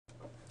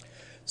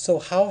So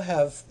how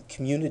have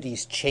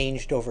communities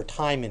changed over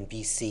time in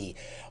BC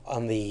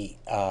on the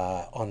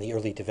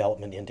early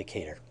development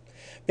indicator?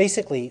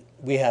 Basically,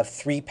 we have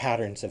three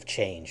patterns of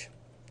change.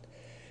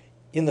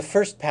 In the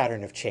first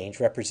pattern of change,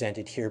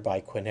 represented here by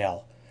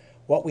Quesnel,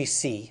 what we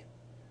see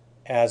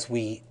as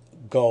we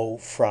go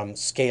from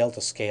scale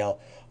to scale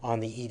on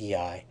the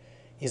EDI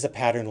is a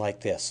pattern like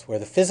this, where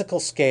the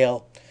physical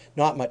scale,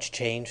 not much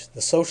change.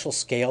 The social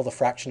scale, the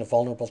fraction of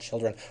vulnerable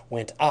children,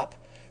 went up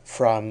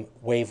from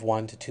wave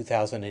 1 to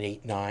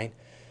 2008-9.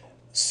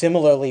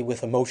 Similarly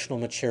with emotional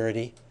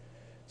maturity,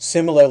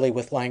 similarly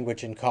with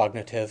language and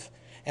cognitive,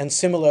 and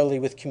similarly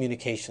with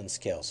communication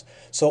skills.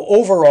 So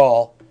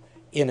overall,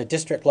 in a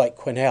district like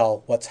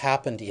Quesnel, what's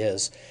happened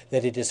is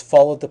that it has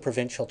followed the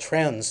provincial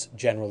trends,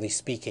 generally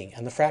speaking,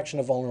 and the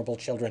fraction of vulnerable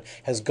children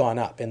has gone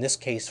up, in this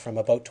case from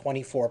about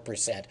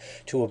 24%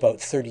 to about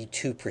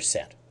 32%.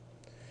 On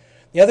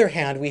the other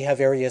hand, we have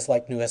areas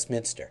like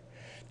Westminister.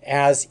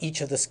 As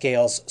each of the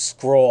scales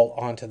scroll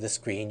onto the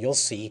screen, you'll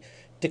see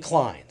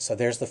decline. So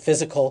there's the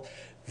physical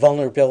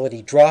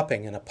vulnerability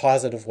dropping in a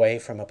positive way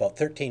from about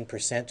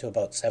 13% to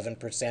about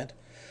 7%.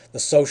 The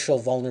social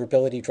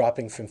vulnerability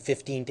dropping from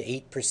 15 to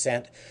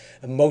 8%.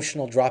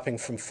 Emotional dropping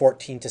from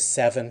 14 to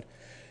 7%.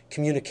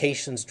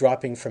 Communications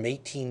dropping from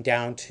 18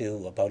 down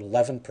to about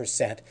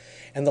 11%,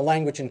 and the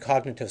language and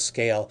cognitive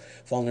scale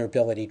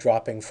vulnerability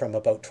dropping from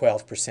about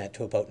 12%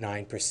 to about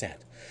 9%,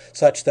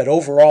 such that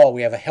overall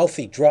we have a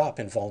healthy drop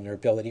in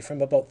vulnerability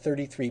from about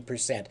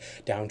 33%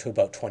 down to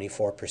about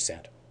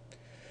 24%.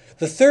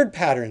 The third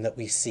pattern that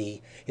we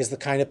see is the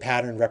kind of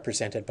pattern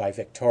represented by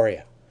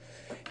Victoria.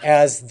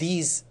 As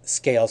these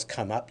scales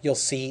come up, you'll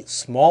see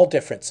small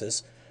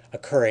differences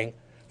occurring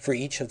for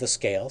each of the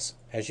scales,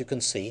 as you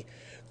can see,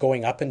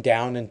 going up and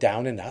down and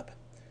down and up.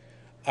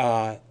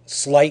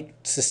 Slight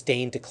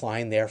sustained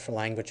decline there for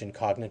language and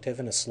cognitive,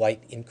 and a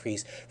slight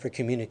increase for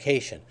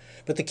communication.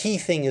 But the key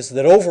thing is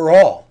that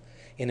overall,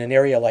 in an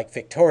area like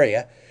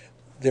Victoria,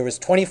 there was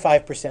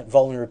 25%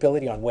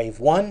 vulnerability on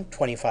wave 1,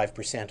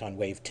 25% on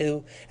wave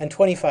 2, and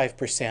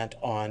 25%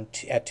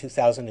 at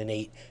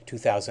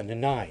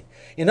 2008-2009.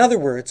 In other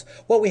words,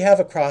 what we have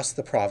across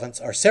the province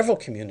are several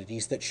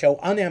communities that show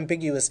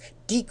unambiguous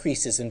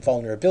decreases in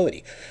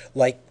vulnerability,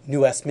 like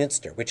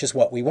Westminister, which is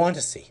what we want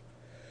to see.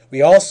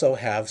 We also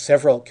have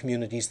several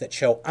communities that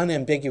show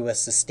unambiguous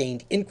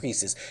sustained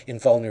increases in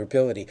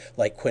vulnerability,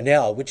 like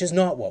Quesnel, which is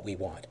not what we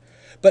want.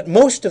 But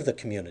most of the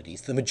communities,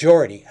 the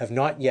majority, have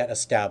not yet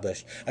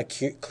established a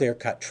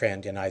clear-cut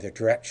trend in either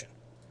direction.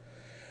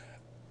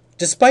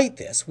 Despite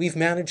this, we've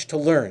managed to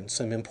learn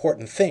some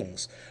important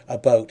things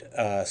about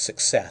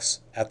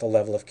success at the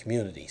level of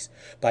communities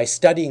by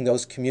studying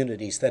those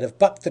communities that have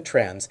bucked the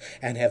trends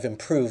and have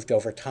improved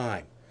over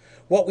time.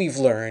 What we've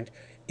learned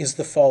is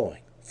the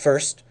following.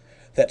 First,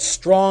 that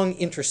strong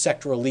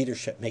intersectoral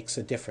leadership makes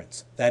a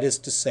difference. That is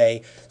to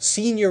say,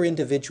 senior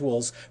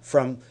individuals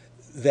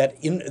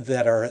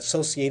that are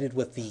associated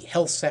with the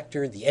health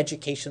sector, the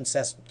education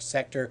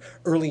sector,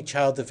 early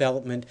child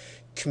development,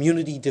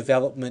 community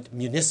development,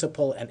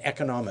 municipal and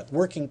economic,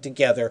 working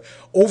together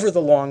over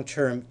the long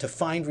term to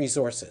find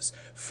resources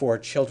for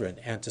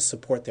children and to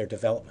support their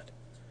development.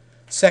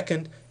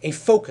 Second, a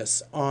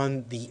focus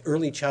on the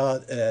early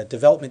child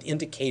development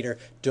indicator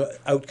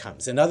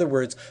outcomes. In other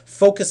words,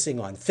 focusing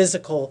on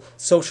physical,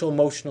 social,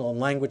 emotional, and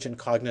language and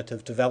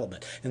cognitive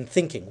development, and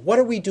thinking, what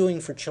are we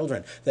doing for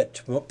children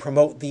that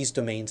promote these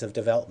domains of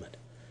development?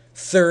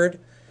 Third,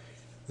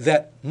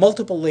 that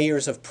multiple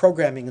layers of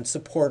programming and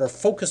support are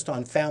focused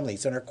on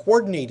families and are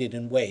coordinated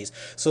in ways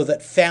so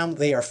that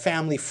they are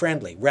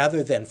family-friendly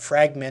rather than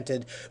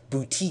fragmented,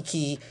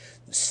 boutique-y,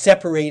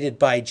 separated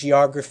by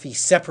geography,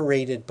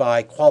 separated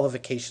by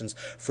qualifications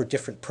for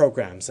different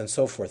programs and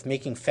so forth,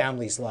 making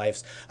families'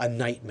 lives a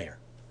nightmare.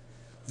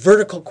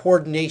 Vertical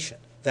coordination,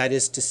 that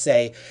is to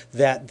say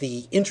that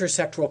the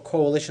intersectoral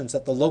coalitions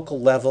at the local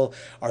level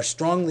are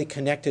strongly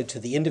connected to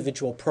the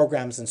individual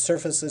programs and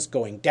services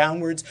going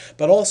downwards,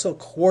 but also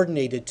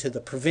coordinated to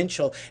the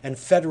provincial and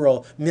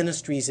federal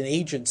ministries and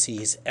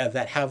agencies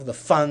that have the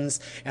funds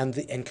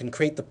and can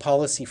create the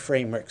policy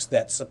frameworks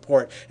that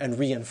support and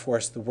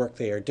reinforce the work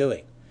they are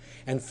doing.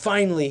 And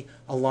finally,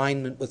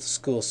 alignment with the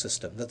school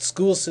system. The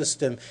school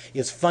system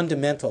is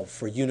fundamental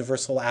for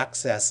universal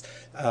access,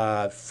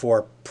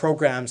 for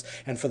programs,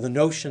 and for the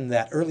notion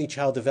that early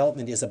child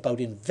development is about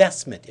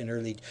investment in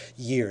early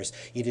years.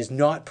 It is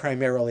not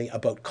primarily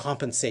about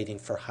compensating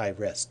for high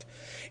risk.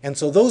 And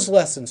so those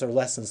lessons are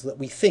lessons that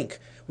we think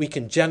we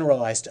can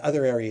generalize to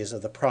other areas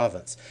of the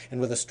province,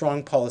 and with a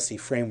strong policy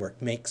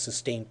framework, make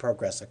sustained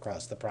progress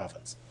across the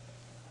province.